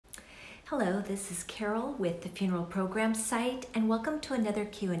Hello, this is Carol with the Funeral Program site, and welcome to another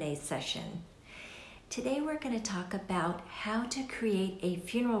Q&A session. Today we're going to talk about how to create a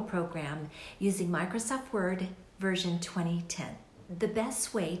funeral program using Microsoft Word version 2010. The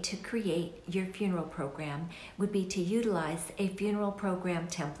best way to create your funeral program would be to utilize a funeral program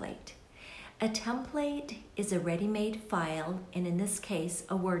template. A template is a ready-made file, and in this case,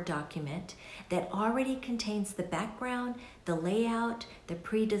 a Word document that already contains the background, the layout, the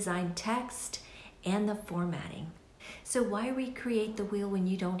pre-designed text, and the formatting. So why recreate the wheel when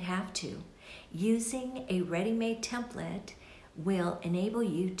you don't have to? Using a ready-made template will enable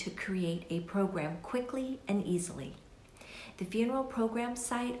you to create a program quickly and easily. The Funeral Program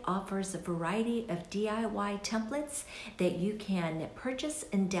site offers a variety of DIY templates that you can purchase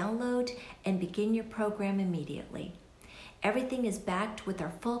and download and begin your program immediately. Everything is backed with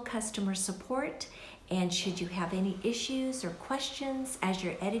our full customer support, and should you have any issues or questions as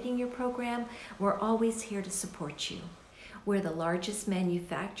you're editing your program, we're always here to support you. We're the largest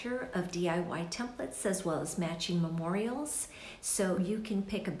manufacturer of DIY templates as well as matching memorials, so you can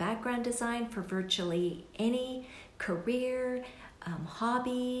pick a background design for virtually any career,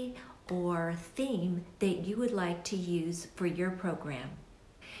 hobby, or theme that you would like to use for your program.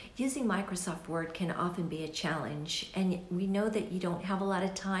 Using Microsoft Word can often be a challenge, and we know that you don't have a lot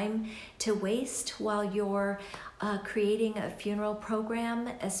of time to waste while you're creating a funeral program,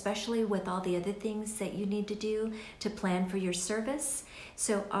 especially with all the other things that you need to do to plan for your service.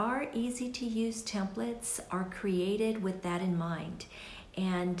 So our easy-to-use templates are created with that in mind.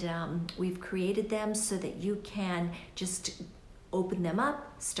 And we've created them so that you can just open them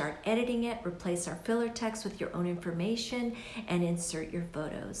up, start editing it, replace our filler text with your own information, and insert your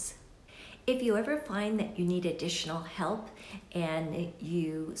photos. If you ever find that you need additional help and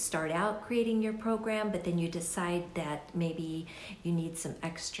you start out creating your program, but then you decide that maybe you need some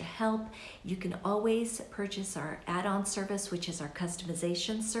extra help, you can always purchase our add-on service, which is our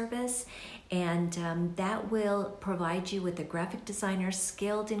customization service, and that will provide you with a graphic designer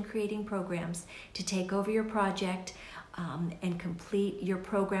skilled in creating programs to take over your project and complete your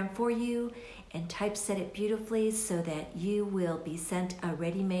program for you and typeset it beautifully so that you will be sent a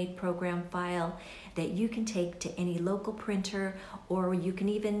ready-made program file that you can take to any local printer, or you can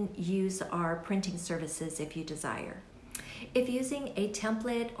even use our printing services if you desire. If using a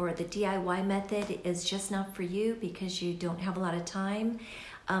template or the DIY method is just not for you because you don't have a lot of time,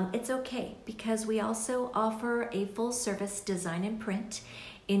 it's okay, because we also offer a full service design and print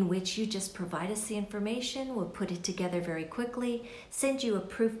in which you just provide us the information, we'll put it together very quickly, send you a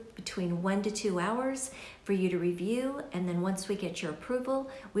proof between 1 to 2 hours for you to review, and then once we get your approval,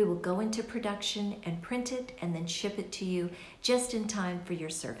 we will go into production and print it and then ship it to you just in time for your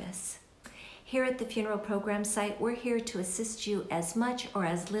service. Here at the Funeral Program site, we're here to assist you as much or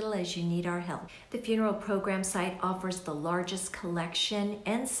as little as you need our help. The Funeral Program site offers the largest collection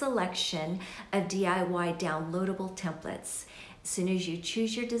and selection of DIY downloadable templates. As soon as you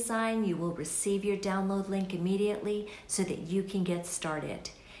choose your design, you will receive your download link immediately so that you can get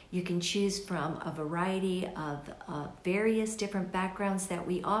started. You can choose from a variety of various different backgrounds that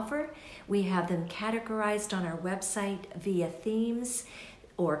we offer. We have them categorized on our website via themes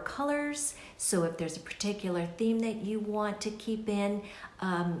or colors. So if there's a particular theme that you want to keep in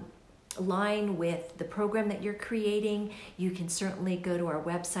line with the program that you're creating, you can certainly go to our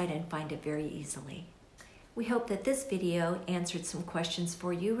website and find it very easily. We hope that this video answered some questions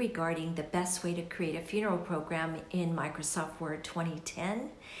for you regarding the best way to create a funeral program in Microsoft Word 2010.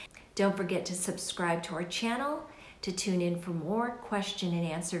 Don't forget to subscribe to our channel to tune in for more question and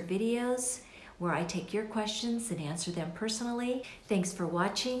answer videos where I take your questions and answer them personally. Thanks for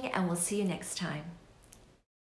watching, and we'll see you next time.